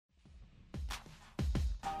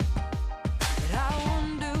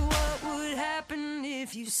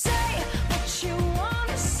If you say what you want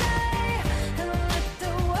to say and let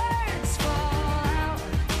the words fall out,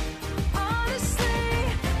 honestly,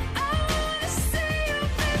 I want to see you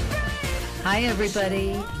be brave. Hi,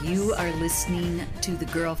 everybody. You are listening to The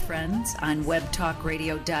Girlfriends on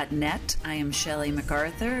webtalkradio.net. I am Shelley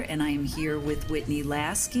MacArthur, and I am here with Whitney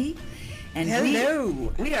Lasky. And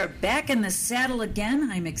Hello. We are back in the saddle again.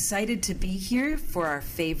 I'm excited to be here for our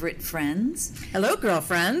favorite friends. Hello,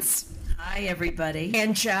 girlfriends. Hi, everybody.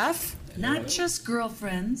 And Jeff. Not just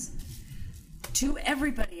girlfriends. To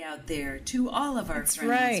everybody out there, to all of our That's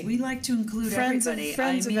friends. right. We like to include Friends of- everybody.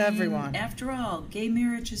 friends of everyone. After all, gay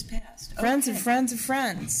marriage is passed. Friends Okay. of friends of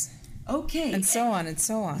friends. Okay. And so on and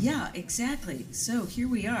so on. Yeah, exactly. So here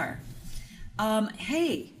we are.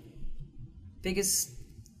 Hey, biggest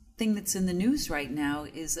thing that's in the news right now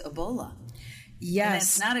is Ebola. Yes. And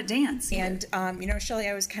it's not a dance either. And, Shelley,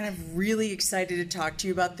 I was kind of really excited to talk to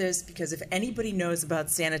you about this because if anybody knows about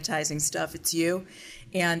sanitizing stuff, it's you.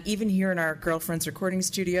 And even here in our Girlfriends recording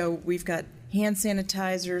studio, we've got hand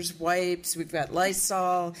sanitizers, wipes, we've got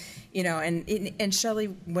Lysol, and Shelley,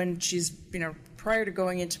 when she's, prior to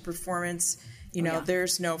going into performance,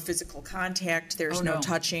 there's no physical contact, there's no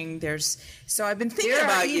touching, so I've been thinking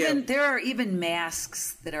about you. There are even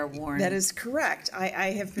masks that are worn. That is correct.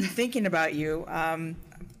 I have been thinking about you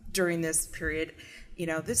during this period.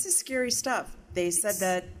 This is scary stuff. They said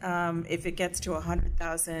that if it gets to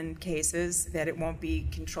 100,000 cases, that it won't be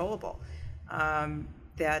controllable.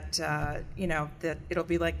 That it'll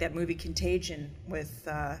be like that movie Contagion with...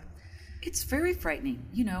 It's very frightening.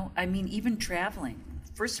 Even traveling.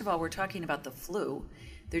 First of all, we're talking about the flu.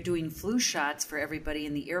 They're doing flu shots for everybody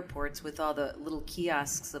in the airports with all the little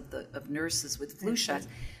kiosks of nurses with flu shots.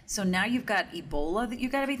 So now you've got Ebola that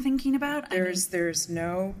you've got to be thinking about. There's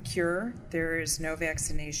no cure. There is no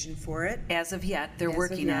vaccination for it. As of yet, they're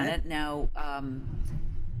working on it. Now,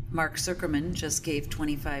 Mark Zuckerman just gave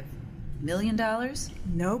 $25 million.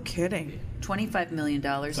 No kidding. $25 million.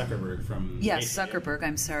 Zuckerberg from... Yes, Facebook. Zuckerberg,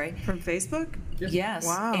 I'm sorry. From Facebook? Yes.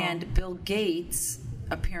 Wow. And Bill Gates,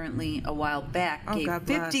 apparently a while back, gave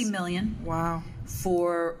 $50 million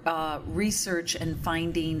for research and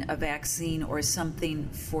finding a vaccine or something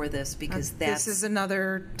for this, because this is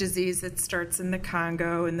another disease that starts in the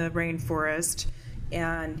Congo, in the rainforest,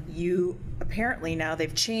 and apparently now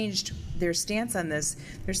they've changed their stance on this.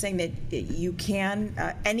 They're saying that you can,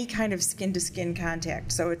 any kind of skin-to-skin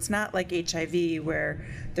contact, so it's not like HIV where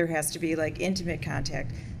there has to be like intimate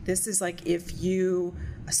contact. This is like if you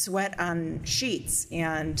sweat on sheets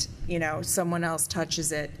and, someone else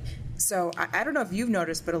touches it. So I don't know if you've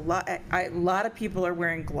noticed, but a lot of people are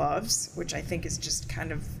wearing gloves, which I think is just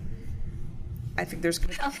kind of... I think there's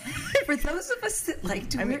going to... For those of us that like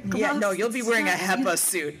to wear gloves... Yeah, no, you'll be wearing a HEPA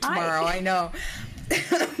suit tomorrow, I know.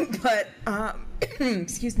 But,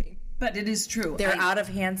 excuse me. But it is true. They're out of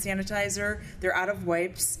hand sanitizer. They're out of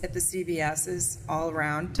wipes at the CVS's all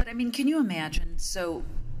around. But, can you imagine? So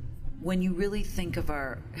when you really think of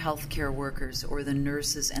our healthcare workers or the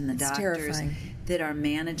nurses and the doctors terrifying. That are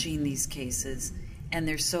managing these cases, and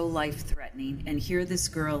they're so life-threatening, and here this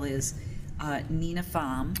girl is... Nina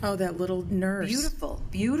Pham. Oh, that little nurse. Beautiful,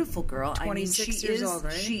 beautiful girl. 26 years old,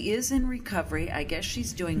 right? She is in recovery. I guess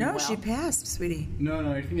she's doing well. No, she passed, sweetie.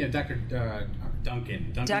 No, I think Dr.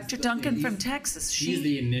 Duncan. Dr. Duncan from Texas. She's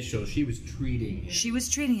the initial. She was treating him. She was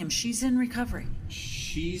treating him. She's in recovery.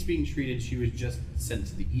 She's being treated. She was just sent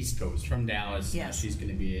to the East Coast from Dallas. Yes. She's going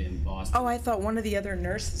to be in Boston. Oh, I thought one of the other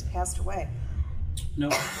nurses passed away. No,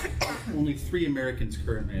 only 3 Americans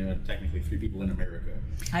currently, technically 3 people in America.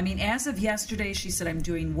 As of yesterday, she said, I'm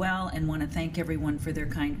doing well and want to thank everyone for their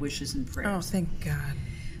kind wishes and prayers. Oh, thank God.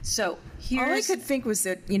 So all I could think was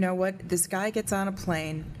that, this guy gets on a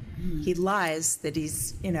plane, he lies that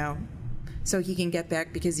he's, so he can get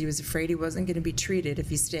back because he was afraid he wasn't going to be treated if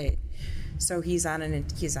he stayed. So he's on an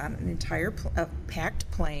entire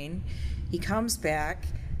packed plane. He comes back.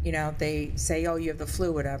 They say, oh, you have the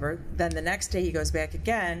flu, whatever. Then the next day he goes back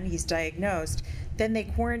again. He's diagnosed. Then they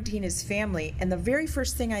quarantine his family. And the very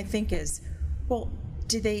first thing I think is, well,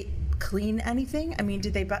 did they clean anything?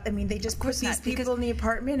 They just put these people in the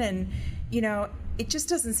apartment and, it just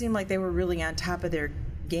doesn't seem like they were really on top of their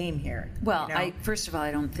game here. Well, first of all, I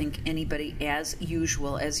don't think anybody, as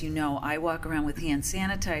usual, as you know, I walk around with hand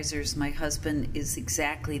sanitizers. My husband is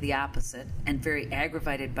exactly the opposite and very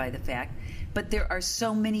aggravated by the fact. But there are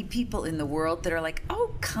so many people in the world that are like,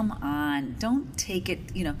 oh, come on, don't take it,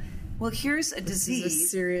 Well, here's a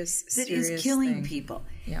disease serious that is killing thing. people.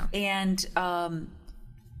 Yeah. And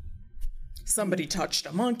Somebody touched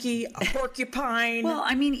a monkey, a porcupine. Well,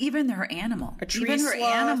 I mean, even her animal. tree Even her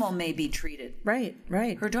sloth. animal may be treated. right.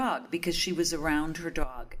 Her dog, because she was around her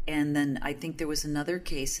dog. And then I think there was another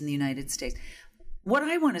case in the United States. What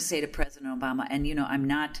I want to say to President Obama, and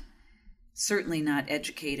I'm certainly not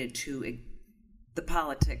educated to the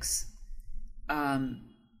politics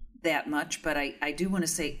that much, but I do want to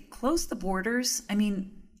say, close the borders. I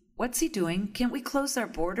mean, what's he doing? Can't we close our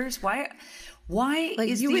borders? Why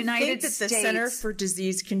is you the would United think that States... the Center for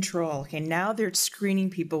Disease Control, okay, now they're screening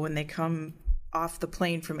people when they come off the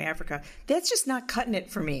plane from Africa. That's just not cutting it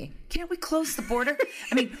for me. Can't we close the border?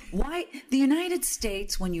 I mean, why? The United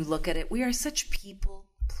States, when you look at it, we are such people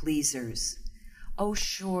pleasers. Oh,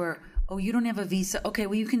 sure. Oh, you don't have a visa. Okay,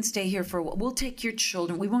 well, you can stay here for a while. We'll take your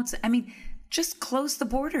children. We won't. I mean, just close the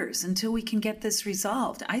borders until we can get this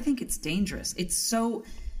resolved. I think it's dangerous. It's so...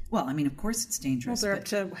 Well, I mean, of course it's Well, dangerous. they're up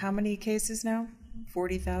to how many cases now?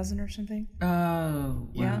 40,000 or something? Oh,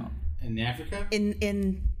 Yeah. In Africa?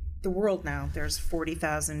 In the world now, there's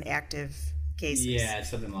 40,000 active cases. Yeah,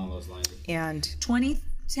 it's something along those lines. And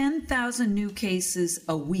 10,000 new cases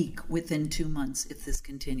a week within 2 months if this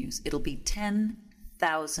continues. It'll be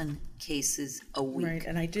 10,000 cases a week. right,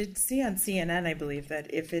 and I did see on CNN, I believe,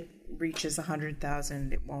 that if it reaches 100,000,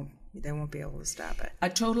 they won't be able to stop it. A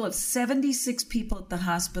total of 76 people at the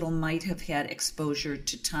hospital might have had exposure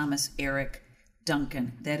to Thomas Eric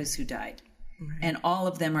Duncan. That is who died. Right. And all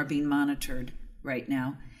of them are being monitored right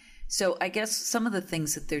now. So I guess some of the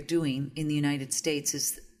things that they're doing in the United States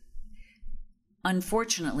is,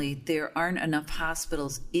 unfortunately, there aren't enough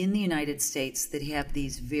hospitals in the United States that have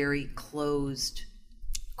these very closed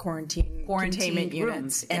Quarantine containment rooms.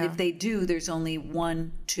 units. And Yeah. if they do, there's only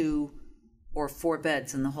 1, 2, or 4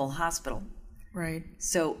 beds in the whole hospital. Right.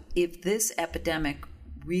 So if this epidemic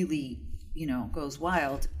really, goes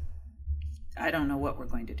wild, I don't know what we're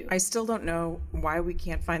going to do. I still don't know why we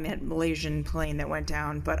can't find that Malaysian plane that went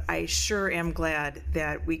down, but I sure am glad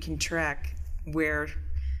that we can track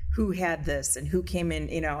who had this and who came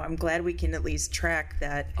in. I'm glad we can at least track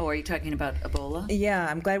that. Oh, are you talking about Ebola? Yeah,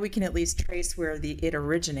 I'm glad we can at least trace where it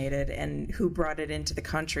originated and who brought it into the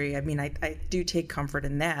country. I mean, I do take comfort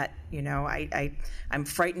in that. I'm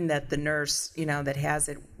frightened that the nurse, that has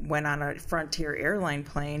it went on a Frontier airline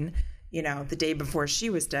plane, the day before she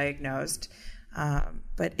was diagnosed.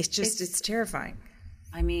 But it's terrifying.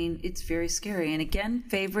 I mean, it's very scary. And again,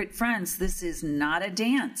 favorite friends, this is not a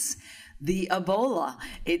dance. The Ebola.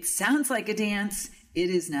 It sounds like a dance.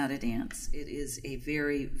 It is not a dance. It is a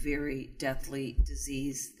very, very deathly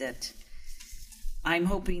disease that I'm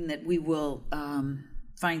hoping that we will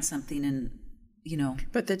find something and,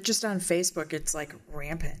 But just on Facebook, it's like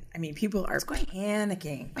rampant. I mean, people are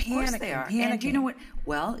panicking. Of course they are. Panicking. And you know what?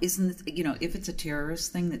 Well, isn't it, if it's a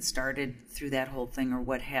terrorist thing that started through that whole thing or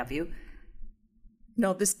what have you?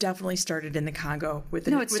 No, this definitely started in the Congo with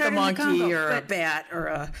a started in the monkey Congo, or a but- bat or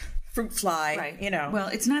a fruit fly. Right. Well,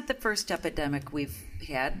 it's not the first epidemic we've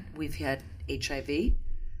had. We've had HIV,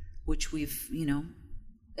 which we've,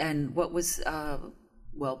 and what was,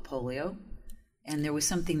 polio. And there was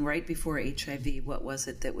something right before HIV. What was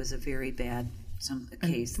it that was a very bad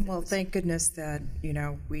case? Well, thank goodness that,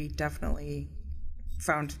 we definitely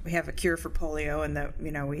we have a cure for polio and that,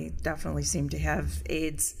 we definitely seem to have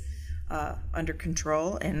AIDS under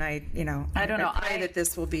control. And I don't know. I pray that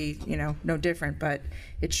this will be, no different, but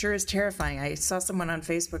it sure is terrifying. I saw someone on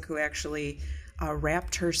Facebook who actually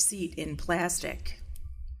wrapped her seat in plastic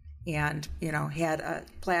and, had a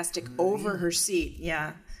plastic over her seat.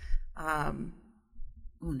 Yeah.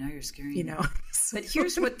 Oh, now you're scaring me. So- But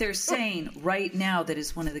here's what they're saying right now that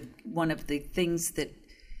is one of the things that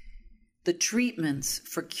the treatments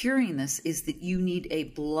for curing this is that you need a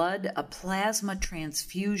plasma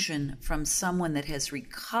transfusion from someone that has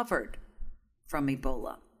recovered from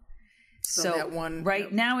Ebola. So that one-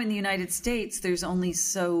 now in the United States, there's only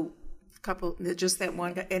just that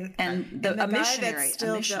one guy. and the a guy missionary. that's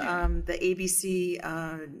still the ABC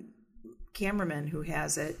cameraman who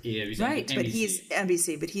has it. Yeah, Right, But he's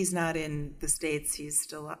NBC, but he's not in the States. He's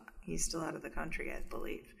still out of the country, I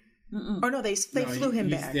believe. Oh no, they flew him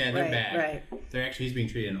back. Yeah, they're right, back. Right. They're actually he's being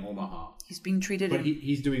treated in Omaha, He's being treated but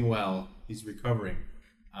he's doing well. He's recovering.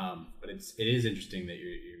 But it is interesting that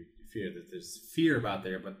you fear that there's fear about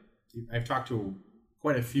there. But I've talked to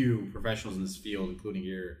quite a few professionals in this field, including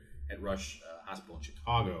here at Rush Hospital in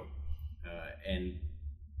Chicago, and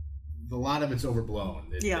a lot of it's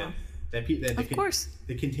overblown. Of course.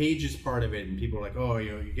 The contagious part of it, and people are like, oh,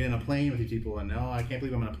 you get in a plane with these people, and no, I can't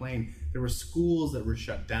believe I'm on a plane. There were schools that were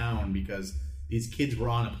shut down because these kids were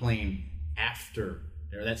on a plane after,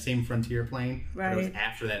 that same Frontier plane, but it was Right.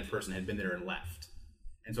 after that person had been there and left.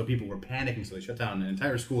 And so people were panicking, so they shut down an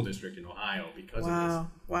entire school district in Ohio because of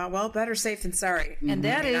this. Wow. Well, better safe than sorry. And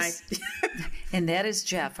that is, and that is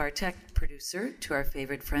Jeff, our tech producer, to our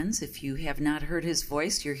favorite friends. If you have not heard his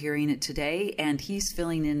voice, you're hearing it today, and he's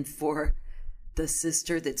filling in for the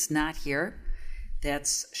sister that's not here.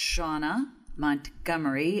 That's Shauna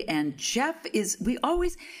Montgomery, and Jeff is. We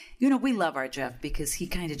always, we love our Jeff because he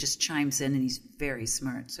kind of just chimes in, and he's very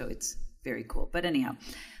smart. So it's very cool. But anyhow,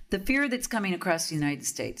 the fear that's coming across the United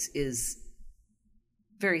States is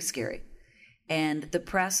very scary. And the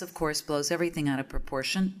press, of course, blows everything out of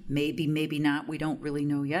proportion. Maybe, maybe not. We don't really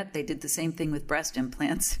know yet. They did the same thing with breast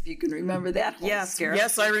implants, if you can remember that. Yes,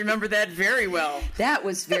 I remember that very well. That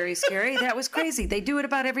was very scary. That was crazy. They do it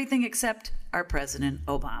about everything except our president,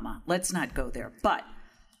 Obama. Let's not go there. But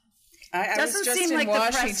it doesn't seem like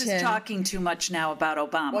the press is talking too much now about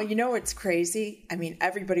Obama. Well, you know what's crazy? I mean,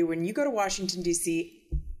 everybody, when you go to Washington, D.C.,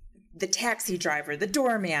 the taxi driver, the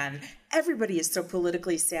doorman, everybody is so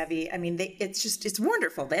politically savvy. I mean, it's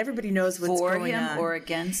wonderful. Everybody knows what's going on. For him or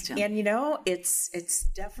against him. And, it's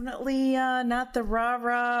definitely not the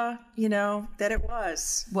rah-rah, that it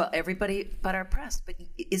was. Well, everybody but our press. But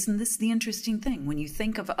isn't this the interesting thing? When you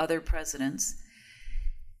think of other presidents,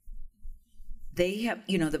 they have,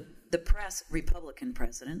 the press, Republican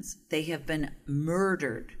presidents, they have been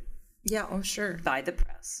murdered. Yeah, oh, sure. By the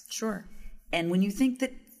press. Sure. And when you think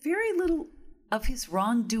that very little of his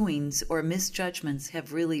wrongdoings or misjudgments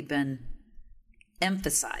have really been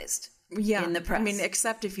emphasized in the press. I mean,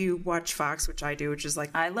 except if you watch Fox, which I do, which is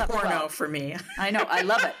like porno for me. I know. I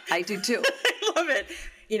love it. I do too. I love it.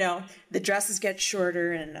 The dresses get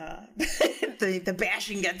shorter and the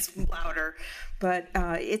bashing gets louder. But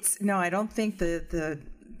I don't think the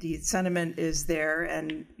sentiment is there.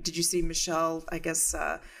 And did you see Michelle, I guess,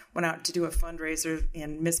 went out to do a fundraiser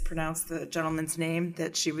and mispronounced the gentleman's name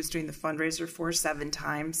that she was doing the fundraiser for 7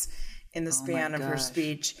 times in the span of her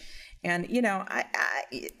speech. And, I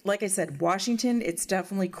like I said, Washington, it's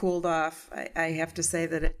definitely cooled off. I have to say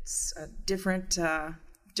that it's a different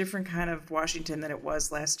kind of Washington than it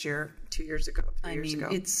was last year, 2 years ago, 3 years ago.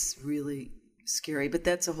 It's really scary, but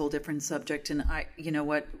that's a whole different subject. And you know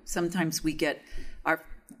what? Sometimes we get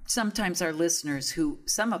Sometimes our listeners, who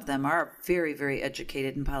some of them are very, very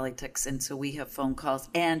educated in politics, and so we have phone calls,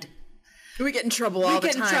 and we get in trouble all the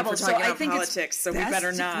time for talking about politics, so we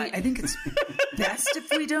better not. I think it's best if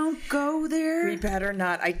we don't go there. We better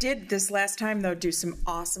not. I did this last time, though, do some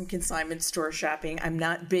awesome consignment store shopping. I'm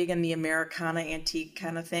not big on the Americana antique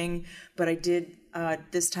kind of thing, but I did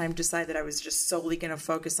this time decide that I was just solely going to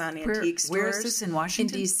focus on antique stores. Where is this, in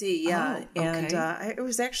Washington? In D.C., yeah. Oh, okay. And it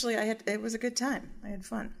was actually, it was a good time. I had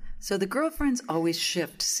fun. So the girlfriends always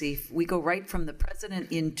shift. See, we go right from the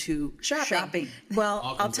president into shopping.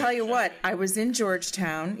 Well, I'll tell you what. I was in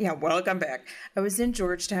Georgetown. Yeah, welcome back. I was in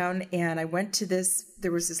Georgetown, and I went to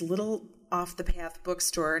there was this little off-the-path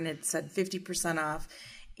bookstore, and it said 50% off.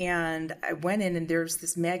 And I went in, and there's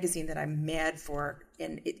this magazine that I'm mad for,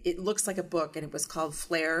 and it looks like a book, and it was called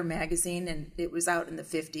Flair magazine, and it was out in the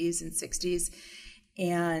 50s and 60s.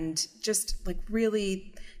 And just like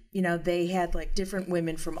really... they had like different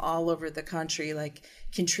women from all over the country like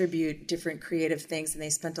contribute different creative things, and they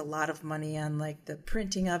spent a lot of money on like the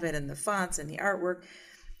printing of it and the fonts and the artwork.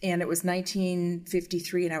 And it was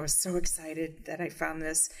 1953, and I was so excited that I found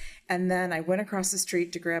this. And then I went across the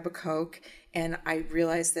street to grab a Coke, and I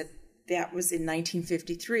realized that was in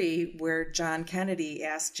 1953 where John Kennedy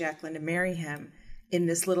asked Jacqueline to marry him in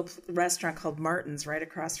this little restaurant called Martin's right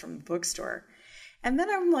across from the bookstore. And then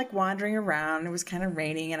I'm like wandering around. It was kind of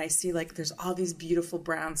raining, and I see like there's all these beautiful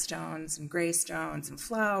brownstones and gray stones and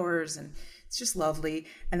flowers, and it's just lovely.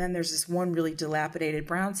 And then there's this one really dilapidated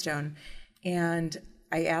brownstone, and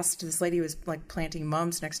I asked this lady who was like planting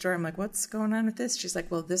mums next door, I'm like, what's going on with this? She's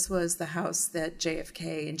like, well, this was the house that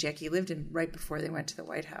JFK and Jackie lived in right before they went to the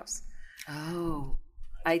White House. Oh,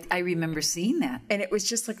 I remember seeing that. And it was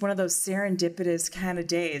just like one of those serendipitous kind of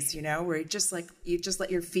days, where you just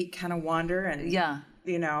let your feet kind of wander and,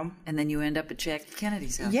 And then you end up at Jackie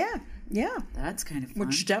Kennedy's house. Yeah. That's kind of fun.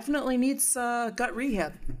 Which definitely needs gut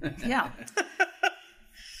rehab. Yeah.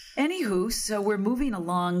 Anywho, so we're moving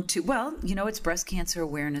along to, it's Breast Cancer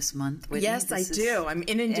Awareness Month. Whitney. Yes, I do. I'm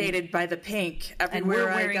inundated by the pink everywhere I go. And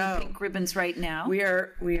we're wearing pink ribbons right now. We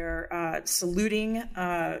are saluting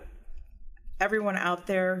everyone out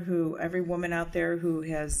there every woman out there who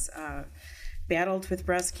has battled with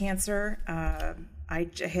breast cancer. I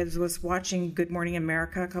was watching Good Morning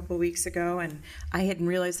America a couple of weeks ago, and I hadn't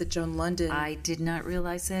realized that Joan London... I did not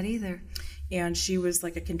realize that either. And she was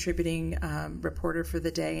like a contributing reporter for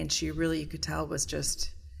the day, and she really, you could tell, was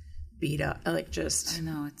just beat up, like just, I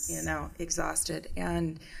know, it's exhausted.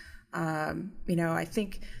 And, I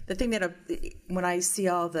think the thing that, when I see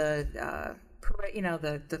all the,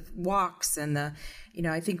 the walks and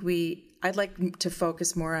I think I'd like to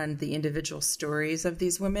focus more on the individual stories of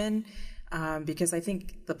these women, because I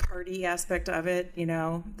think the party aspect of it,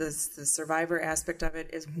 the survivor aspect of it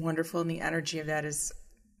is wonderful, and the energy of that is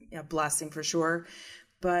a blessing for sure.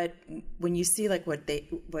 But when you see like what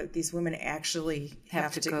these women actually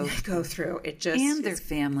have to go through, it just and their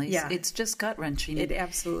families, it's just gut wrenching. It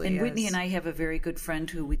absolutely and is. Whitney and I have a very good friend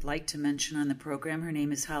who we'd like to mention on the program. Her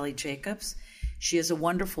name is Holly Jacobs. She has a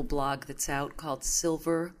wonderful blog that's out called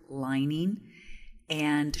Silver Lining.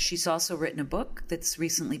 And she's also written a book that's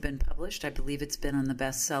recently been published. I believe it's been on the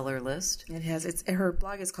bestseller list. It has. Her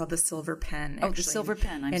blog is called The Silver Pen. Actually. Oh, The Silver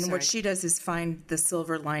Pen. I'm sorry. And what she does is find the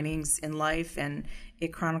silver linings in life, and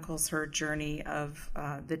it chronicles her journey of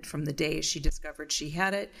from the day she discovered she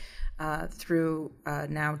had it through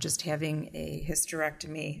now just having a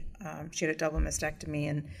hysterectomy. She had a double mastectomy,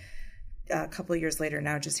 and a couple of years later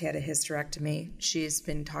now just had a hysterectomy. She's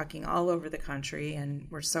been talking all over the country, and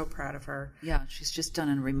we're so proud of her. Yeah, she's just done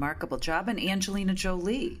a remarkable job. And Angelina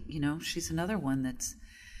Jolie, she's another one that's...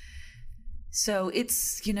 So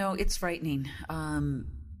it's, it's frightening.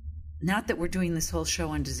 Not that we're doing this whole show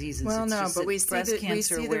on diseases. Well, it's no, just but we see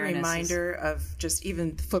the reminder is... of just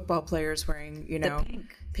even football players wearing, the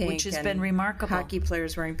pink, which has been remarkable. Hockey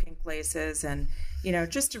players wearing pink laces, and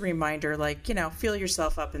just a reminder, like feel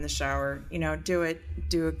yourself up in the shower. Do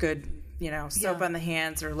a good soap on the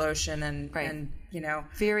hands or lotion, and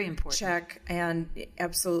very important. Check and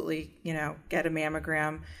absolutely get a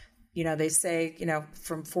mammogram. They say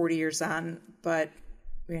from 40 years on, but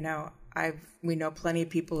we know plenty of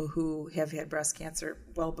people who have had breast cancer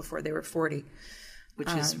well before they were 40.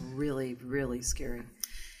 Which is really, really scary.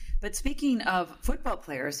 But speaking of football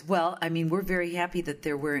players, we're very happy that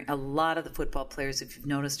they're wearing, a lot of the football players, if you've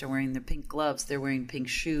noticed, are wearing their pink gloves, they're wearing pink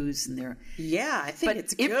shoes, and they're... Yeah, I think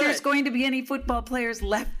it's good. If there's going to be any football players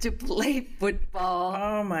left to play football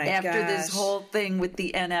after this whole thing with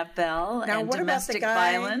the NFL and domestic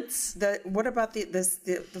violence... What about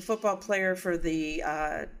the football player for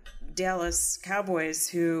the Dallas Cowboys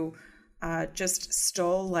who just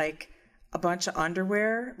stole like a bunch of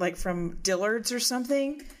underwear, like from Dillard's or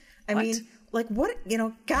something? I mean, like what,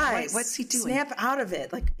 guys, what's he doing? Snap out of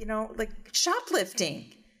it. Like, like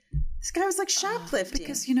shoplifting. This guy was like shoplifting.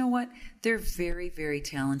 Because you know what? They're very, very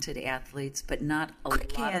talented athletes, but not a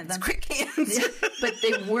lot of them. Quick hands. But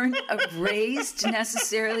they weren't raised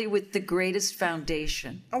necessarily with the greatest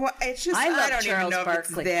foundation. Oh, well, it's just, I don't Charles even know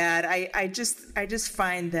Barkley. if it's that. I just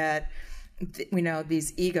find that,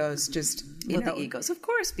 these egos just, the egos, of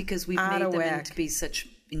course, because we've made them into be such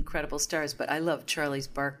incredible stars. But I love Charles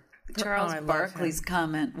Barkley's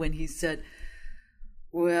comment when he said,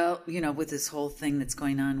 well, with this whole thing that's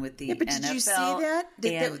going on with the but NFL. Did you see that?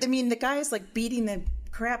 The guy is like beating the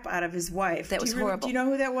crap out of his wife. That was horrible. Do you know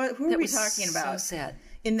who that was? Who are we talking about? So sad.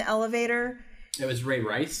 In the elevator? It was Ray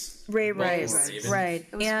Rice. Ray Rice, right.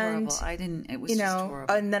 It was horrible. It was just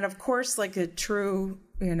horrible. And then, of course, like a true,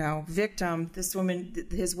 victim, this woman,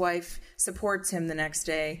 his wife supports him the next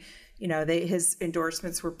day. His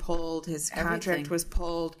endorsements were pulled, his contract was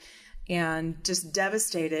pulled, and just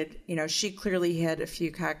devastated. She clearly had a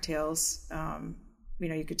few cocktails.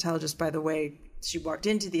 You could tell just by the way she walked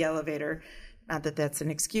into the elevator. Not that that's an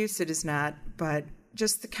excuse, it is not, but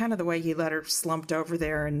just the kind of the way he let her slumped over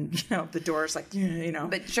there, and the door's like,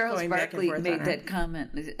 But Charles Barkley made that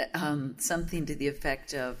comment, something to the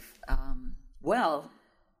effect of,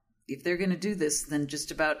 if they're going to do this, then just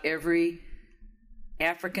about every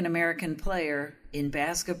African American player in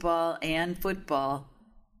basketball and football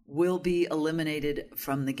will be eliminated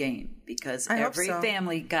from the game because every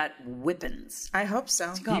family got whippings. I hope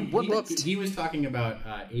so. He was talking about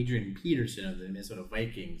Adrian Peterson of the Minnesota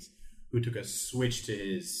Vikings, who took a switch to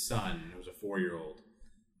his son, who was a 4-year-old.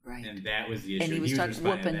 Right. And that was the issue. And he was talking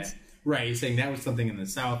whoopings. Right. He's saying that was something in the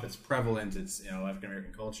South that's prevalent. It's, African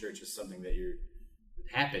American culture. It's just something that it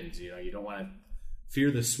happens. You don't want to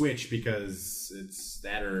fear the switch because it's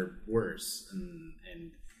that or worse.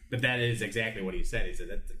 But that is exactly what he said. He said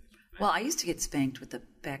that. Well, I used to get spanked with the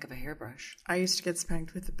back of a hairbrush. I used to get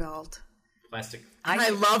spanked with a belt. Plastic. I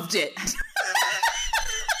loved it.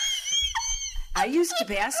 I used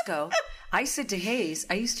Tabasco. I said to Hayes,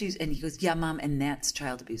 I used to use, and he goes, yeah, Mom, and that's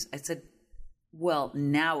child abuse. I said, well,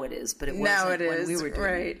 now it is, but it wasn't when we were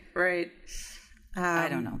doing it. Right. I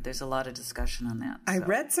don't know. There's a lot of discussion on that. I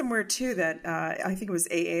read somewhere, too, that I think it was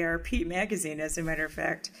AARP magazine, as a matter of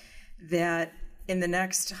fact, that in the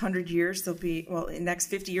next 100 years, in the next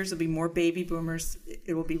 50 years, there'll be more baby boomers.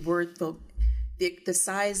 It will be worth the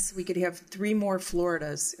size. We could have 3 more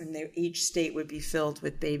Floridas, and each state would be filled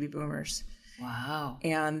with baby boomers. Wow.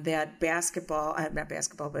 And that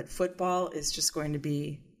football is just going to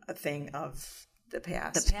be a thing of the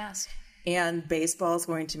past. The past. And baseball is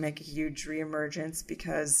going to make a huge reemergence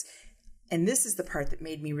because, and this is the part that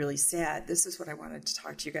made me really sad. This is what I wanted to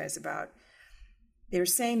talk to you guys about. They were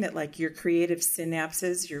saying that like your creative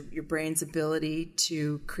synapses, your brain's ability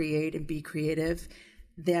to create and be creative,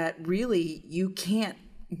 that really you can't,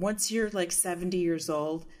 once you're like 70 years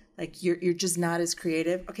old, like you're just not as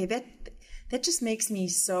creative. Okay, that just makes me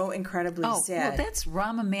so incredibly sad. Well, that's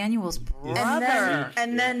Rahm Emanuel's brother.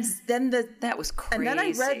 And then that was crazy. And then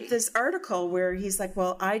I read this article where he's like,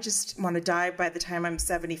 "Well, I just want to die by the time I'm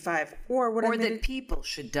 75," or that people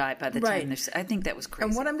should die by the time they're. I think that was crazy.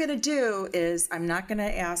 And what I'm going to do is I'm not going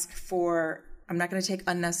to take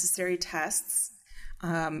unnecessary tests.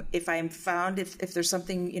 If there's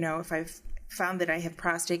something, if I've found that I have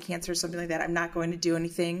prostate cancer or something like that, I'm not going to do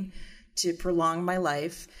anything to prolong my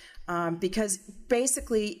life. Because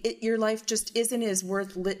basically your life just isn't as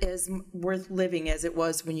worth living as it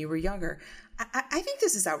was when you were younger. I think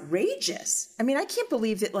this is outrageous. I mean, I can't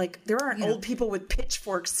believe that like there aren't old people with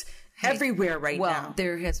pitchforks everywhere now. Well,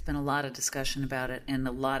 there has been a lot of discussion about it, and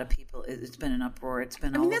a lot of people. It's been an uproar. It's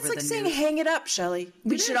been all over the news. That's like saying hang it up, Shelley.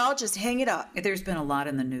 We should all just hang it up. There's been a lot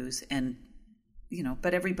in the news, and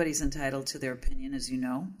but everybody's entitled to their opinion, as you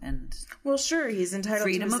know, and well, sure, he's entitled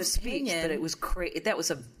freedom to of his speech. opinion. But it was that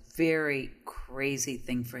was a very crazy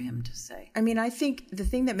thing for him to say. I mean, I think the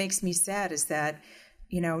thing that makes me sad is that,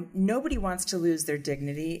 nobody wants to lose their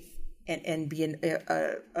dignity and be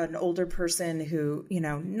an older person who,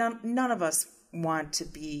 none of us want to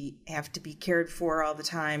have to be cared for all the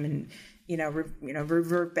time and,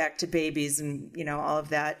 revert back to babies and, all of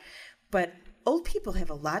that. But old people have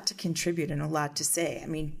a lot to contribute and a lot to say. I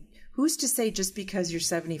mean, who's to say just because you're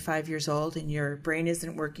 75 years old and your brain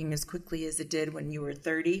isn't working as quickly as it did when you were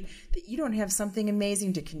 30 that you don't have something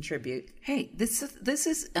amazing to contribute? Hey, this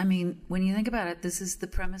is, I mean, when you think about it, this is the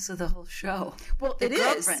premise of the whole show. Well, it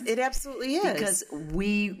is. It absolutely is. Because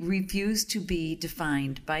we refuse to be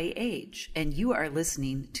defined by age. And you are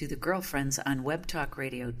listening to The Girlfriends on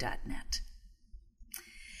webtalkradio.net.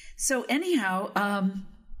 So anyhow,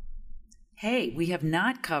 hey, we have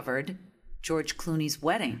not covered George Clooney's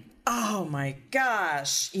wedding. Oh my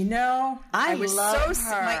gosh. I was love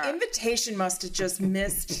her. My invitation must have just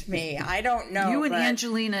missed me. I don't know. You and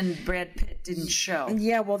Angelina and Brad Pitt didn't show.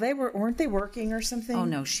 Yeah, well, weren't they working or something? Oh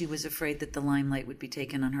no, she was afraid that the limelight would be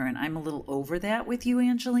taken on her, and I'm a little over that with you,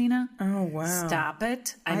 Angelina. Oh wow. Stop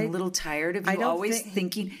it. I'm a little tired of you always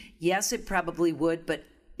thinking, yes, it probably would, but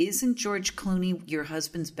isn't George Clooney your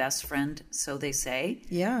husband's best friend, so they say?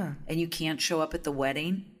 Yeah. And you can't show up at the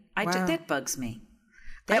wedding? That bugs me.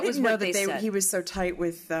 I didn't know that he was so tight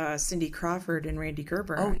with Cindy Crawford and Randy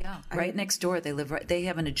Gerber. Oh yeah, right next door. They live right. They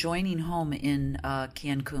have an adjoining home in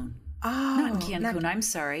Cancun. Oh, not in Cancun. I'm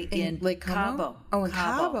sorry, in Lake Cabo. Oh, in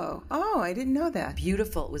Cabo. Oh, I didn't know that.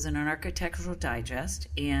 Beautiful. It was in an Architectural Digest,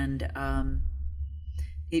 and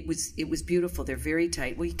it was beautiful. They're very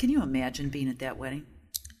tight. Well, can you imagine being at that wedding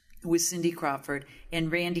with Cindy Crawford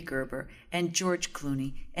and Randy Gerber and George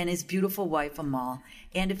Clooney and his beautiful wife Amal,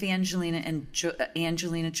 and if Angelina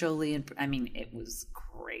Jolie, and I mean, it was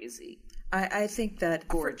crazy. I think that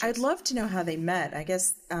gorgeous. I'd love to know how they met. I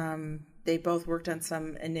guess they both worked on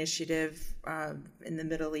some initiative in the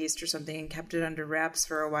Middle East or something and kept it under wraps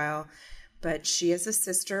for a while. But she has a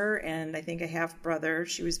sister and I think a half brother.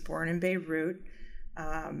 She was born in Beirut.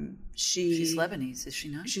 She's Lebanese, is she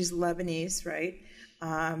not? She's Lebanese, right?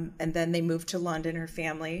 And then they moved to London, her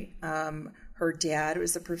family. Her dad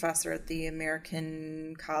was a professor at the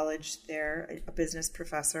American College there, a business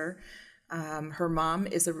professor. Her mom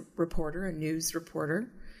is a reporter, a news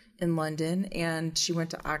reporter in London, and she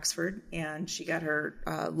went to Oxford, and she got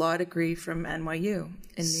her law degree from NYU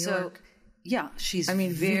in New York. Yeah, she's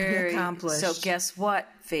very accomplished. So guess what,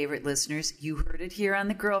 favorite listeners? You heard it here on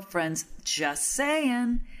The Girlfriends. Just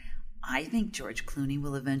saying. I think George Clooney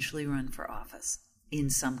will eventually run for office in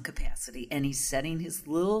some capacity, and he's setting his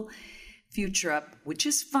little future up, which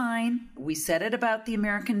is fine. We said it about the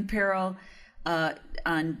American Apparel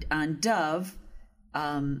on Dove.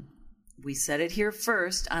 We said it here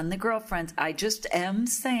first on The Girlfriends. I just am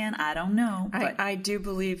saying, I don't know. But I do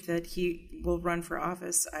believe that he will run for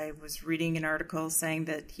office. I was reading an article saying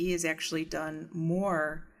that he has actually done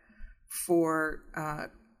more for,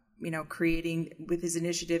 creating with his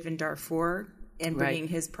initiative in Darfur and bringing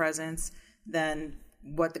his presence than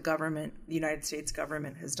what the United States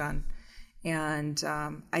government has done. And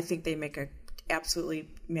I think they make a absolutely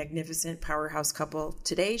magnificent powerhouse couple.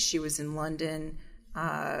 Today she was in London.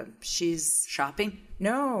 She's Shopping?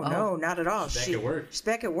 no, not at all. She's back at work. She's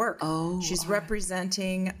back at work. Oh, she's all right.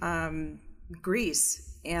 representing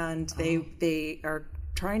Greece, and they are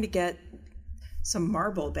trying to get some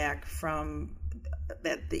marble back from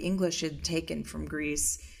that the English had taken from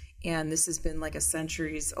Greece. And this has been like a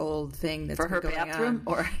centuries-old thing that's For her been going bathroom,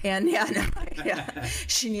 on. or And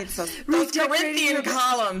she needs those Redecorating Corinthian her-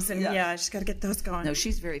 columns, and Yeah. she's got to get those going. No,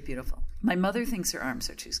 she's very beautiful. My mother thinks her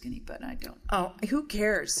arms are too skinny, but I don't. Oh, who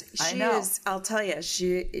cares? I She know. is. I'll tell you,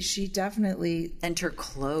 she definitely. And her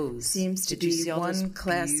clothes Seems to Did you be see all those one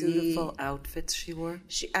classy- beautiful outfits she wore?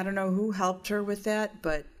 I don't know who helped her with that,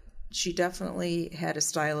 but she definitely had a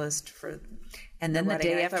stylist for. And then the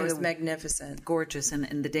wedding. day I thought after it was the magnificent. gorgeous,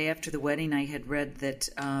 and the day after the wedding, I had read that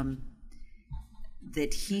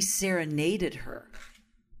that he serenaded her.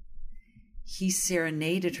 He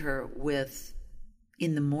serenaded her with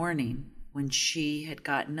in the morning when she had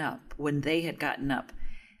gotten up, when they had gotten up,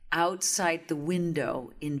 outside the window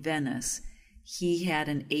in Venice. He had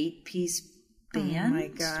an 8-piece band my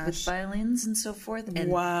gosh. with violins and so forth. And,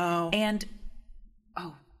 Wow. And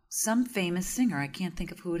some famous singer, I can't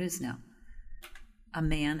think of who it is now. A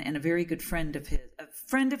man and a very good friend of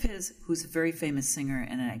his, who's a very famous singer,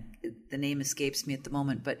 and the name escapes me at the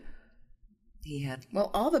moment, but he had. Well,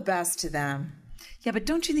 all the best to them. Yeah, but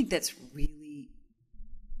don't you think that's really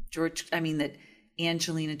that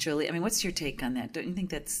Angelina Jolie? I mean, what's your take on that? Don't you think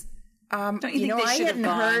that's? Don't you think they I should have hadn't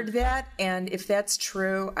gone? heard that, and if that's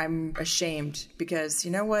true, I'm ashamed because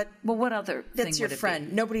you know what? Well, what other? That's thing your would it be?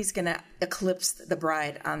 friend. Nobody's going to eclipse the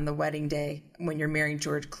bride on the wedding day when you're marrying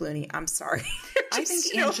George Clooney. I'm sorry. I think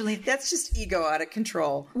Angelina- that's just ego out of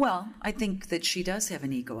control. Well, I think that she does have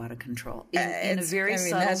an ego out of control in a it's- very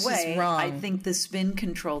subtle that's just way. wrong. I think the spin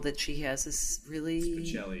control that she has is really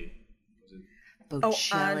Bocelli. Oh,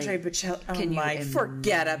 Bocelli. Andre Bocelli. Oh, Can you my.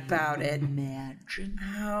 Forget about it. Imagine.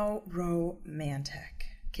 How romantic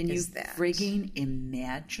Can you is that? frigging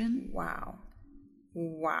imagine? Wow.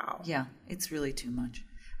 Wow. Yeah, it's really too much.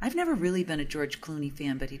 I've never really been a George Clooney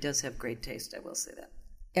fan, but he does have great taste. I will say that.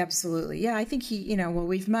 Absolutely. Yeah, I think he,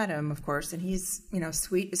 we've met him, of course, and he's,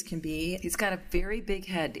 sweet as can be. He's got a very big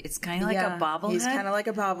head. It's kind of like a bobblehead. He's kind of like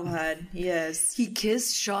a bobblehead. He is. He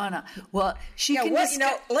kissed Shauna. Well, she Yeah, can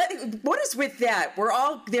what is with that? We're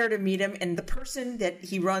all there to meet him, and the person that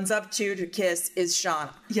he runs up to kiss is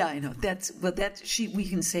Shauna. Yeah, I know. We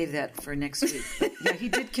can save that for next week. But yeah, he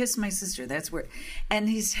did kiss my sister. That's where, and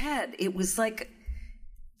his head. It was like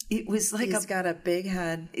He's got a big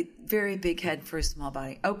head. very big head for a small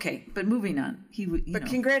body. Okay, but moving on. But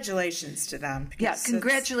congratulations to them. Yeah, because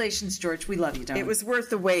congratulations, George. We love you, darling. It was worth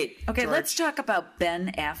the wait. Okay, George. let's talk about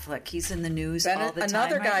Ben Affleck. He's in the news all the time.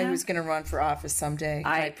 Another right guy now. who's going to run for office someday.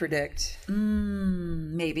 I predict.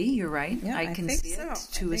 Maybe you're right. Yeah, I can think see so. it I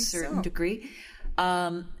to a think certain so. degree.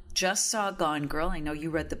 Just saw Gone Girl. I know you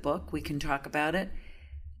read the book. We can talk about it.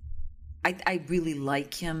 I really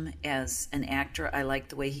like him as an actor. I like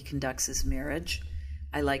the way he conducts his marriage.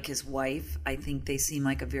 I like his wife. I think they seem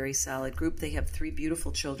like a very solid group. They have 3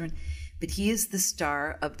 beautiful children. But he is the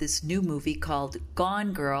star of this new movie called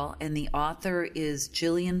Gone Girl, and the author is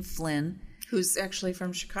Gillian Flynn, Who's actually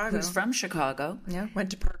from Chicago. who's from Chicago. Yeah,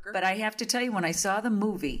 went to Parker. But I have to tell you, when I saw the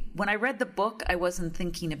movie, when I read the book, I wasn't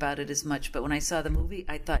thinking about it as much. But when I saw the movie,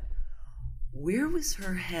 I thought, where was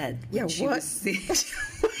her head? When she what? was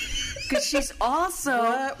because she's also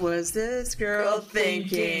What was this girl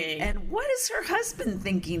thinking? and what is her husband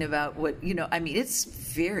thinking about? It's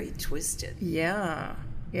very twisted. Yeah.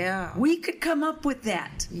 We could come up with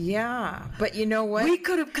that. Yeah. But you know what? We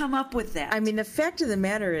could have come up with that. I mean, the fact of the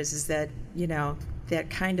matter is that, that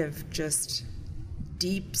kind of just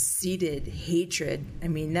deep-seated hatred,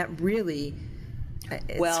 that really,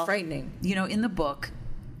 it's frightening. In the book,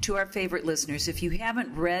 to our favorite listeners, if you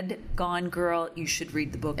haven't read Gone Girl, you should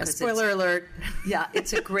read the book. Yeah, 'cause spoiler alert.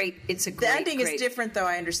 it's a great. The ending is different, though,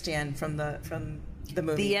 I understand, from the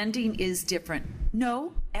movie. The ending is different.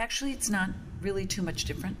 No, actually, it's not really too much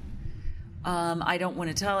different. I don't want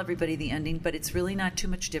to tell everybody the ending, but it's really not too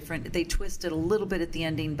much different. They twist it a little bit at the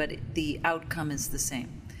ending, but the outcome is the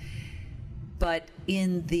same. But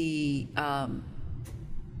in the,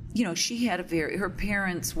 she had her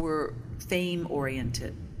parents were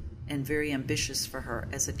fame-oriented and very ambitious for her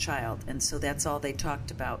as a child, and so that's all they talked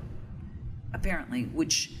about, apparently,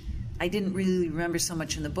 which I didn't really remember so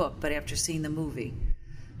much in the book, but after seeing the movie,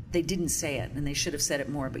 they didn't say it, and they should have said it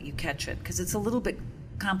more, but you catch it, because it's a little bit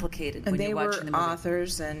complicated and when you're watching the movie.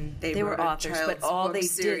 Authors, and they were wrote authors, a child's but all book they did-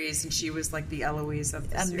 series, and she was like the Eloise of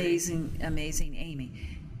the series. Amazing Amy.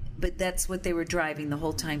 but that's what they were driving the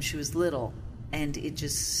whole time she was little, and it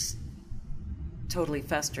just totally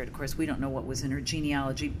festered. Of course, we don't know what was in her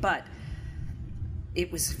genealogy, but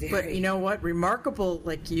it was very. But you know what? Remarkable,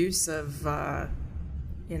 use of,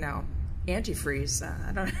 antifreeze.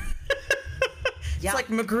 I don't. It's Yeah. like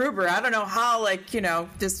MacGruber. I don't know how,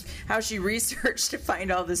 how she researched to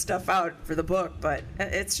find all this stuff out for the book, but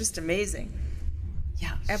it's just amazing.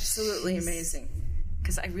 Yeah, Absolutely amazing.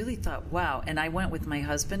 Because I really thought, wow. And I went with my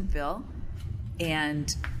husband, Bill,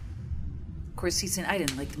 and of course he said I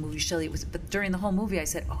didn't like the movie Shelley. But during the whole movie, I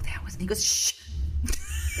said, "Oh, that was." And he goes, "Shh."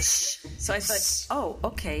 Shh. So I thought, "Oh,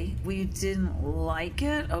 okay. We didn't like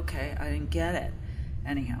it. Okay, I didn't get it."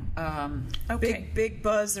 Anyhow, okay. Big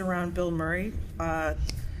buzz around Bill Murray.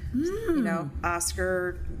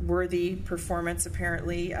 Oscar-worthy performance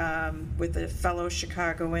apparently with a fellow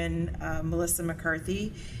Chicagoan, Melissa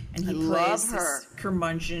McCarthy, and he love plays her. this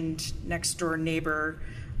curmudgeoned next-door neighbor.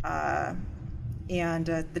 And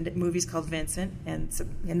the movie's called Vincent, and it's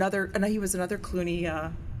he was another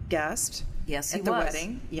Clooney guest. Yes, he at the was.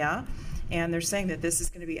 wedding. Yeah, and they're saying that this is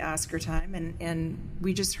going to be Oscar time, and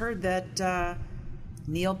we just heard that.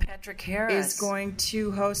 Neil Patrick Harris Is going to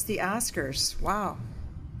host the Oscars. Wow.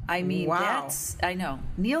 I mean, Wow. I know.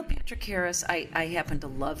 Neil Patrick Harris, I happen to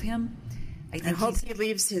love him. I I think hope he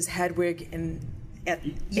leaves his Hedwig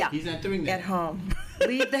Yeah. He's not doing that. at home.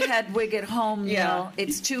 leave the Hedwig at home, Yeah. Neil.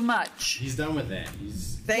 It's too much. He's done with that.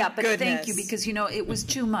 He's Thank yeah, but goodness. thank you, because, it was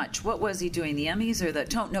too much. What was he doing? The Emmys or the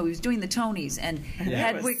No, he was doing the Tonys. And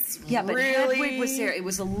Hedwig, was but really Hedwig was there. It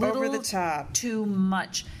was a little over the top. too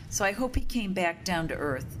much. So I hope he came back down to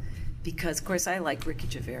earth, because, of course, I like Ricky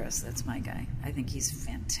Gervais. That's my guy. I think he's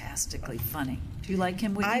fantastically funny. Do you like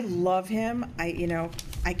him, Whitney? I love him.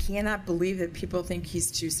 I cannot believe that people think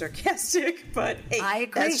he's too sarcastic, but hey, I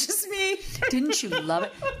agree. that's just me. Didn't you love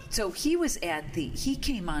it? So he was he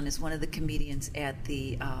came on as one of the comedians at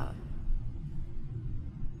the,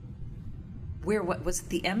 what was it,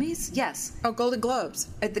 the Emmys? Yes. Oh, Golden Globes.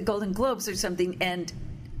 At the Golden Globes or something, and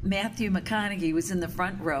Matthew McConaughey was in the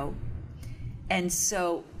front row. And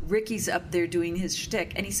so Ricky's up there doing his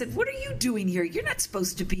shtick, and he said, "What are you doing here? You're not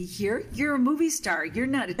supposed to be here. You're a movie star. You're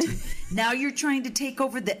not a now you're trying to take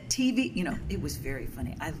over the TV." It was very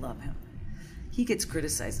funny. I love him. He gets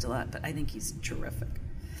criticized a lot, but I think he's terrific.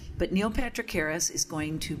 But Neil Patrick Harris is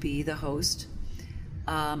going to be the host.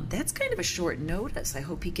 That's kind of a short notice. I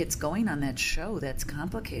hope he gets going on that show. That's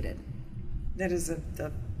complicated. That is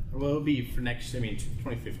well, it'll be for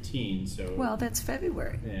 2015. So Well, that's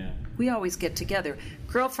February. yeah. We always get together.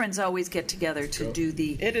 Girlfriends always get together to do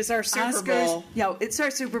the It is our Super Oscars. Bowl. Yeah, it's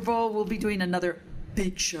our Super Bowl. We'll be doing another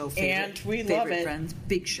big show. And we love favorite it. Friends,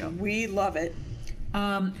 big show. we love it.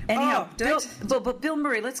 Anyhow, did I but Bill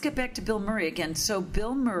Murray. Let's get back to Bill Murray again. So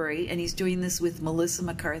Bill Murray, and he's doing this with Melissa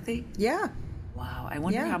McCarthy. Yeah, Wow, I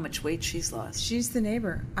wonder Yeah. how much weight she's lost. she's the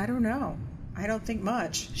neighbor. I don't know. I don't think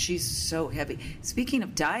much. She's so heavy. Speaking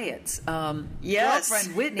of diets, Yes.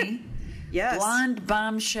 girlfriend Whitney. Yes. Blonde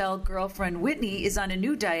bombshell girlfriend Whitney is on a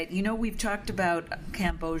new diet. We've talked about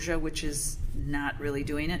Cambogia, which is not really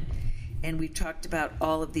doing it. And we've talked about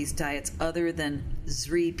all of these diets other than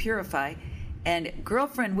Zri Purify. And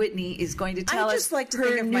girlfriend Whitney is going to tell I us just like to her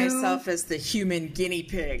think of new, myself as the human guinea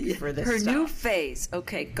pig for this her stuff. new phase.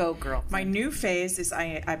 Okay, go girl. My new phase is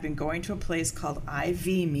I've been going to a place called IV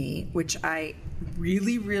Me, which I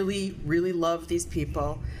really, really, really love these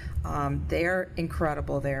people. They're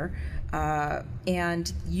incredible there.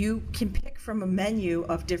 And you can pick from a menu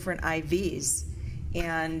of different IVs.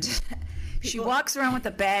 And She walks around with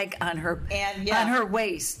a bag on her And, on her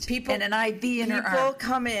waist, and an IV in her People arm.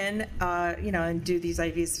 come in, and do these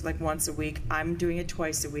IVs like once a week. I'm doing it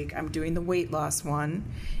twice a week. I'm doing the weight loss one,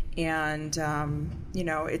 and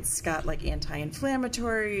it's got like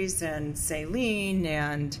anti-inflammatories and saline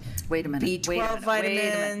and Wait a minute. B12 wait a minute, wait a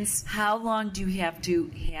minute. vitamins. How long do you have to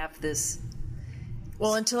have this?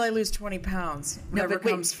 Well, until I lose 20 pounds, whatever but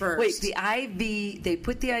wait, comes first. Wait, the IV. They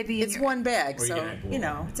put the IV in. It's your, one bag, Or you so get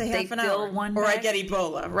Ebola. it's a They half an fill hour. one or I bag? get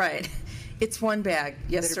Ebola, right? It's one bag.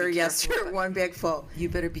 Yes, better sir. be Yes, careful. sir. One bag full. You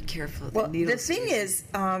better be careful. Well, the needles thing is,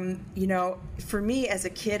 for me as a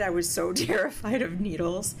kid, I was so terrified of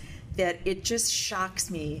needles that it just shocks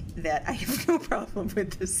me that I have no problem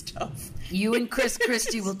with this stuff. you and Chris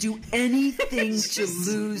Christie will do anything to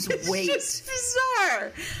lose weight. It's just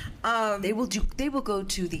bizarre. They will go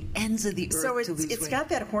to the ends of the earth So to lose it's weight. got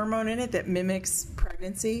that hormone in it that mimics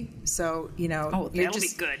pregnancy. So Oh, you're that'll be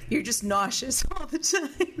just good. You're just nauseous all the time.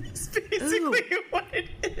 That's basically what it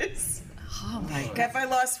is. Oh my God! Have I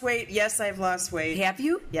lost weight? Yes, I've lost weight. Have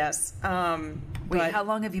you? Yes. Wait, but, how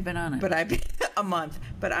long have you been on it? But a month,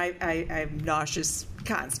 but I'm nauseous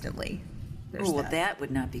constantly. There's Oh, well, that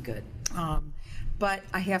would not be good. But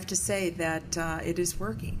I have to say that it is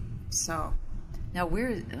working. So Now,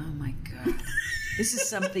 oh my God. This is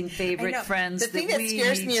something, I favorite know. friends. The thing that we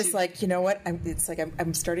scares need me is to- like, you know what? It's like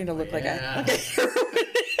I'm starting to look like Yeah.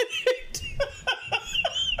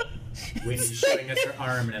 Wendy's showing us her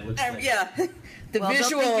arm, and it looks like yeah. The Well,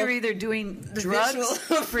 visual. they'll think you're either doing drugs,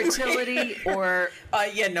 visual- fertility, or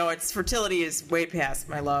Yeah, no, it's fertility is way past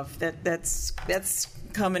my love. That's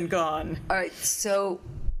come and gone. all right. So,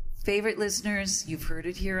 favorite listeners, you've heard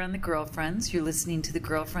it here on the Girlfriends. You're listening to the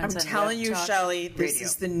Girlfriends. I'm on telling Web you, Talk Shelley, this Radio.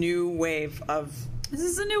 is the new wave of This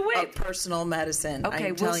is a new wave. personal medicine. Okay, I'm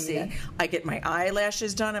we'll telling see. you that. I get my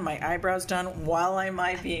eyelashes done and my eyebrows done while I'm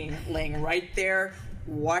being laying right there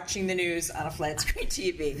watching the news on a flat screen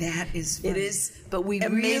TV. That is funny. It is, But we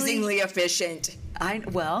amazingly efficient.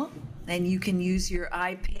 And you can use your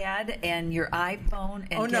iPad and your iPhone.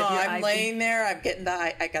 And Oh get no, your I'm IV. laying there. I'm getting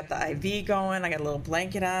I got the IV going. I got a little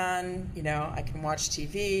blanket on. You know, I can watch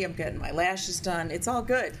TV. I'm getting my lashes done. It's all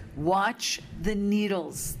good. Watch the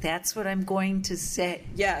needles. That's what I'm going to say.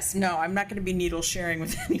 Yes. No, I'm not going to be needle sharing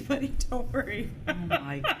with anybody. Don't worry. Oh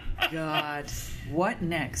my God. What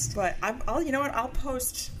next? But I'll you know what? I'll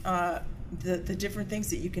post the different things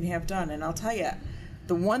that you can have done, and I'll tell you,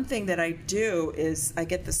 the one thing that I do is I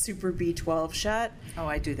get the Super B12 shot. Oh,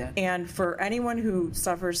 I do that. And for anyone who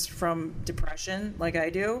suffers from depression, like I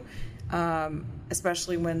do,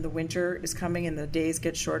 especially when the winter is coming and the days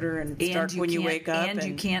get shorter and it's dark when you wake up, and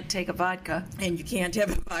you can't take a vodka. and you can't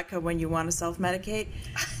have a vodka when you want to self-medicate.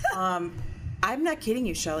 I'm not kidding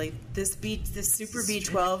you, Shelley. This Super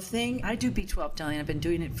B12 thing. I do B12, darling. I've been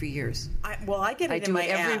doing it for years. I get it I in do my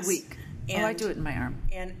it every ass. week. And, I do it in my arm.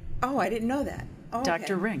 And I didn't know that. Oh, okay.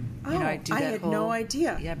 Dr. Ring. Oh, I do that I had no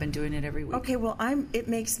idea. Yeah, I've been doing it every week. Okay, well, it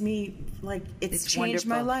makes me like it's changed wonderful.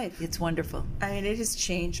 my life. It's wonderful. I mean, it has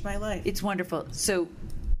changed my life. It's wonderful. So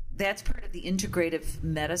that's part of the integrative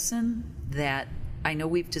medicine that I know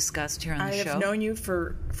we've discussed here on the I show. have known you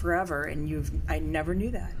for forever, and I never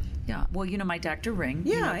knew that. Yeah. Well, you know my Dr. Ring.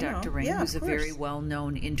 You Yeah, know I Dr. know. Ring, Yeah, who's a of very course.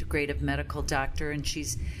 well-known integrative medical doctor, and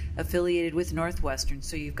she's affiliated with Northwestern.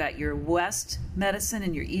 So you've got your West medicine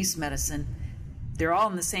and your East medicine. They're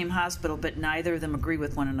all in the same hospital, but neither of them agree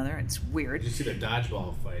with one another. It's weird. you see their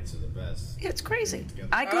dodgeball fights are the best. It's crazy. Together.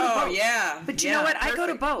 I go to Oh, both. yeah. But you Yeah, know what? I go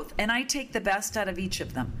to perfect. both, and I take the best out of each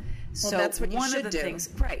of them. So that's what you one should of the do. things,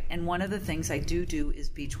 right? And one of the things I do is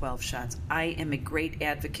B12 shots. I am a great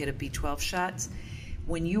advocate of B12 shots.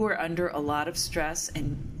 When you are under a lot of stress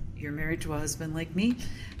and you're married to a husband like me,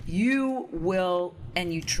 you will,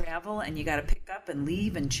 and you travel and you got to pick up and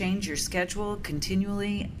leave and change your schedule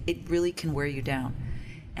continually. It really can wear you down.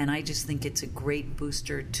 And I just think it's a great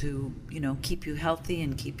booster to, keep you healthy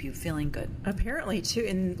and keep you feeling good. Apparently, too,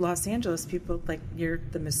 in Los Angeles, people like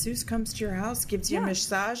the masseuse comes to your house, gives you a Yeah.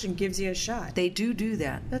 massage, and gives you a shot. They do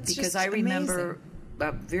that. That's because just I remember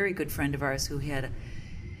a very good friend of ours who had,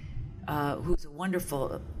 who's a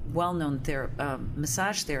wonderful, well-known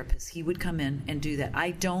massage therapist. He would come in and do that.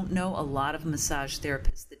 I don't know a lot of massage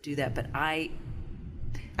therapists that do that, but I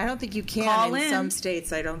don't think you can Call in in. some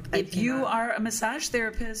states. if you are a massage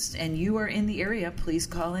therapist and you are in the area, please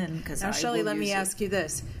call in because Now, Shelley, let me ask you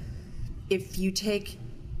this: if you take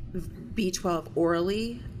B12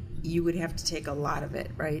 orally, you would have to take a lot of it,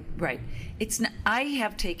 right? Right. I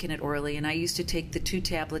have taken it orally, and I used to take the 2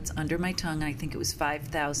 tablets under my tongue. I think it was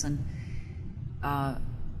 5,000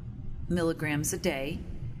 milligrams a day.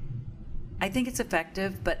 I think it's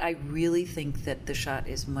effective, but I really think that the shot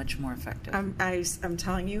is much more effective. I'm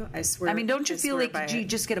telling you, I swear. I mean, don't you I feel swear like by you it.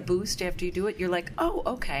 just get a boost after you do it? You're like, oh,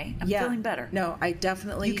 okay, I'm feeling better. No, I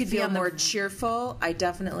definitely You could be feel on the- more cheerful. I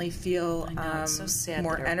definitely feel I know, it's so sad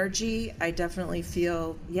more that our- energy. I definitely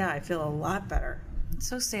feel, I feel a lot better. It's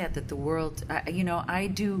so sad that the world, I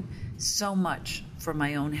do so much for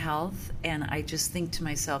my own health, and I just think to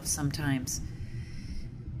myself sometimes,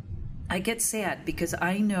 I get sad because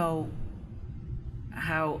I know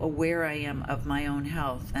how aware I am of my own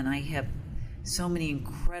health, and I have so many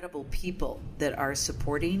incredible people that are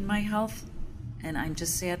supporting my health, and I'm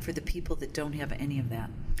just sad for the people that don't have any of that.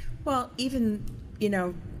 Well, even,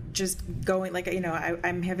 just going,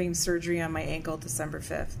 I'm having surgery on my ankle December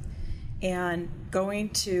 5th. And going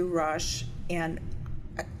to Rush, and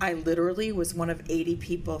I literally was one of 80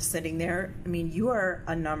 people sitting there. I mean, you are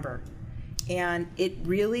a number. And it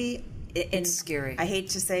really... It's scary. I hate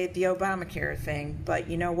to say the Obamacare thing, but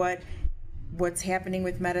you know what? What's happening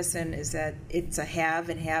with medicine is that it's a have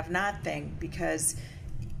and have not thing, because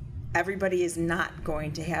everybody is not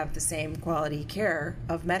going to have the same quality care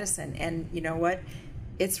of medicine. And you know what?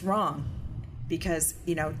 It's wrong, because,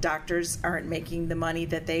 doctors aren't making the money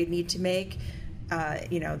that they need to make.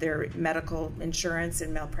 Their medical insurance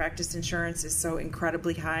and malpractice insurance is so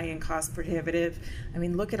incredibly high and cost prohibitive. I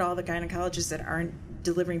mean, look at all the gynecologists that aren't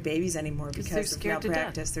delivering babies anymore because of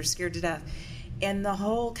malpractice. They're scared to death. And the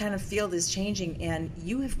whole kind of field is changing, and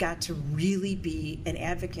you have got to really be an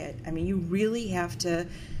advocate. I mean, you really have to,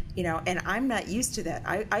 and I'm not used to that.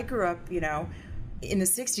 I grew up, in the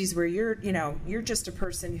 60s where you're just a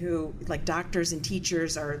person who, like, doctors and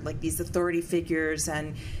teachers are like these authority figures,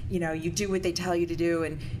 and you do what they tell you to do,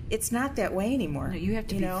 and it's not that way anymore. No, you have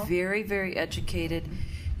to be very, very educated.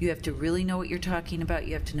 You have to really know what you're talking about.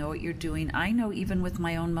 You have to know what you're doing. I know, even with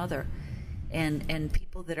my own mother and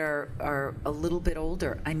people that are a little bit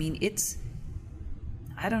older, I mean,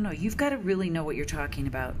 I don't know, you've got to really know what you're talking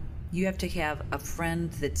about. You have to have a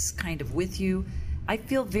friend that's kind of with you. I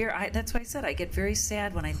feel that's why I said I get very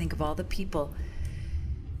sad when I think of all the people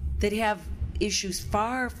that have issues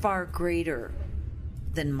far, far greater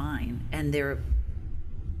than mine, and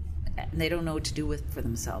they don't know what to do for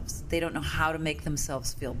themselves. They don't know how to make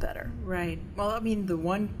themselves feel better. Right. Well, I mean, the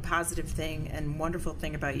one positive thing and wonderful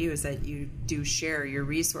thing about you is that you do share your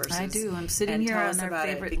resources. I do. I'm sitting here on our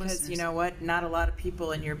favorite because listeners. You know what? Not a lot of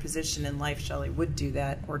people in your position in life, Shelley, would do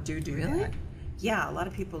that or do Really? that. Yeah, a lot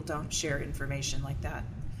of people don't share information like that.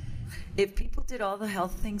 If people did all the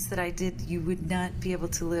health things that I did, you would not be able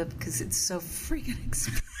to live because it's so freaking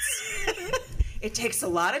expensive. It takes a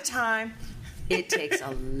lot of time. It takes a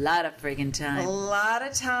lot of friggin' time. A lot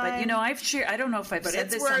of time. But, I've shared, I don't know if I've But said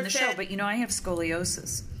it's this on the worth show, it. but, I have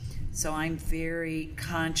scoliosis. So I'm very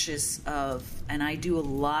conscious of, and I do a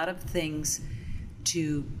lot of things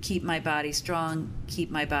to keep my body strong, keep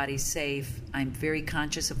my body safe. I'm very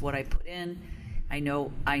conscious of what I put in. I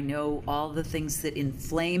know all the things that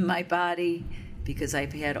inflame my body because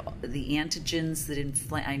I've had the antigens that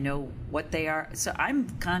inflame. I know what they are. So I'm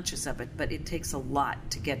conscious of it, but it takes a lot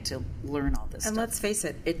to get to learn all this And stuff. let's face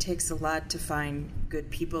it, it takes a lot to find good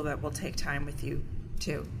people that will take time with you,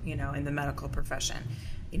 too, in the medical profession.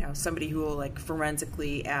 Somebody who will, like,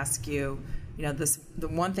 forensically ask you, the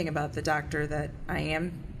one thing about the doctor that I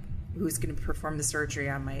am, who's going to perform the surgery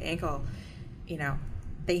on my ankle,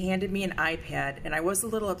 they handed me an iPad, and I was a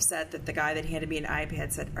little upset that the guy that handed me an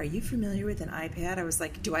iPad said, "Are you familiar with an iPad?" I was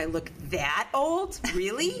like, do I look that old?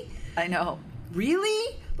 Really? I know.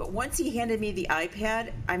 Really? But once he handed me the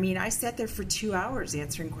iPad, I mean, I sat there for 2 hours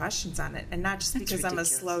answering questions on it. And not just That's because I'm a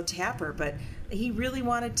ridiculous. slow tapper, but he really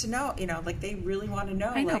wanted to know, they really want to know.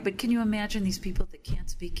 I know, like, but can you imagine these people that can't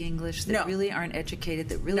speak English, that No. really aren't educated,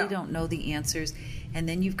 that really No. don't know the answers, and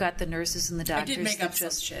then you've got the nurses and the I doctors did make that up some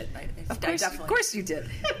just shit. Of course you did.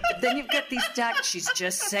 Then you've got these doctors. She's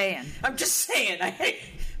just saying. I'm just saying.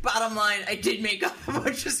 Bottom line, I did make up a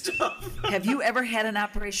bunch of stuff. Have you ever had an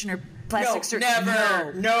operation or plastic surgery?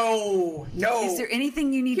 Never. No. Is there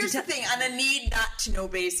anything you need Here's to the thing, on a need not to know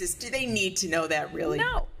basis, do they need to know that really?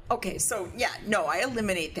 No. Okay, so I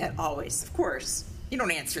eliminate that always, of course. You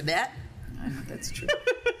don't answer that. I know, that's true.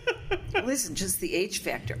 Listen, just the age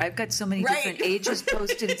factor. I've got so many Right. different ages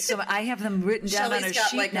posted. So I have them written down on Shelley's a got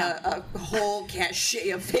sheet like now. a whole cachet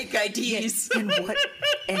of fake IDs.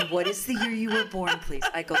 And what is the year you were born, please?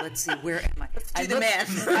 I go, let's see, where am I? do the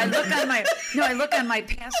math. I look on my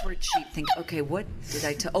password sheet, think, okay, what did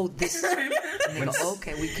I tell? Oh, this. And they go,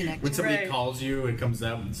 okay, we connect. When somebody Right. calls you, it comes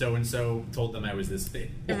up, so and so told them I was this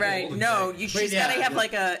thing. Right. No, she's yeah. got to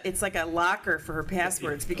have it's like a locker for her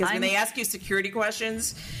passwords because when they ask you security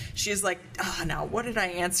questions, she's like, oh, now what did I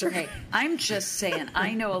answer? Hey, I'm just saying,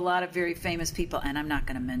 I know a lot of very famous people, and I'm not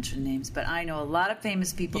going to mention names, but I know a lot of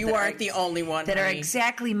famous people You that aren't are, the only one, that are honey.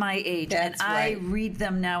 exactly my age. That's and I right. read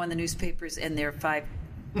them now in the newspapers, and they're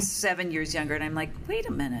 7 years younger, and I'm like, wait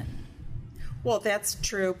a minute. Well, that's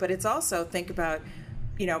true, but it's also, think about,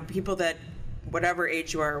 people that whatever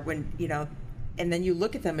age you are when, and then you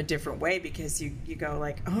look at them a different way because you go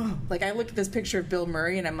like, oh, like I look at this picture of Bill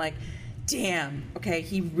Murray and I'm like, damn, okay,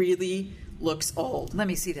 he really looks old. Let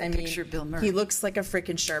me see that picture of Bill Murray. He looks like a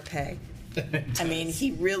freaking Shar-Pei. I mean,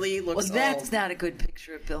 he really looks Well, that's old. not a good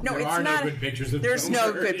picture of Bill No, Murray. it's are no not. good pictures of There's Bill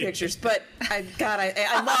no Murray. good pictures, but I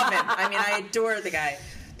love him. I mean, I adore the guy.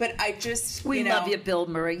 But I just, We love you, Bill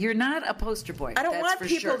Murray. You're not a poster boy. I don't that's want for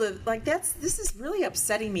people sure. to like. This is really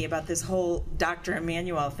upsetting me about this whole Dr.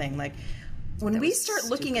 Emmanuel thing. Like, when That we was start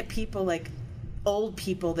looking stupid. at people like old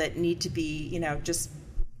people that need to be, just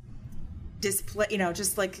display,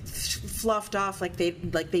 just like fluffed off, like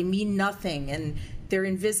they mean nothing and they're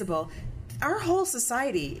invisible. Our whole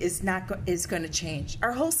society is going to change.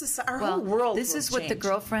 Our whole society, our whole world. This will is what the change.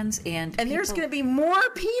 girlfriends and there's people- going to be more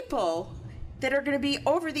people that are going to be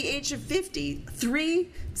over the age of 50. 3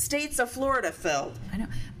 states of Florida filled. I know.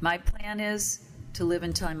 My plan is to live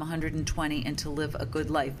until I'm 120 and to live a good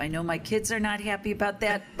life. I know my kids are not happy about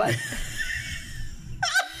that, but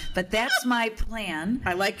but that's my plan.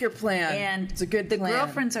 I like your plan. And it's a good the plan.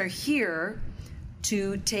 girlfriends are here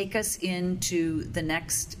to take us into the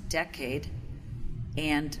next decade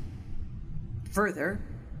and further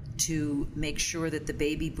to make sure that the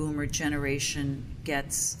baby boomer generation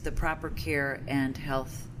gets the proper care and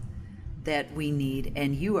health that we need.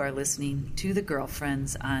 And you are listening to The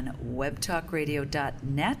Girlfriends on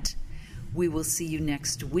webtalkradio.net. We will see you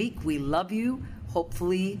next week. We love you.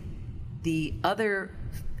 Hopefully the other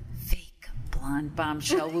fake blonde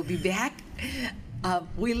bombshell will be back.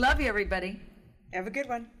 We love you, everybody. Have a good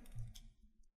one.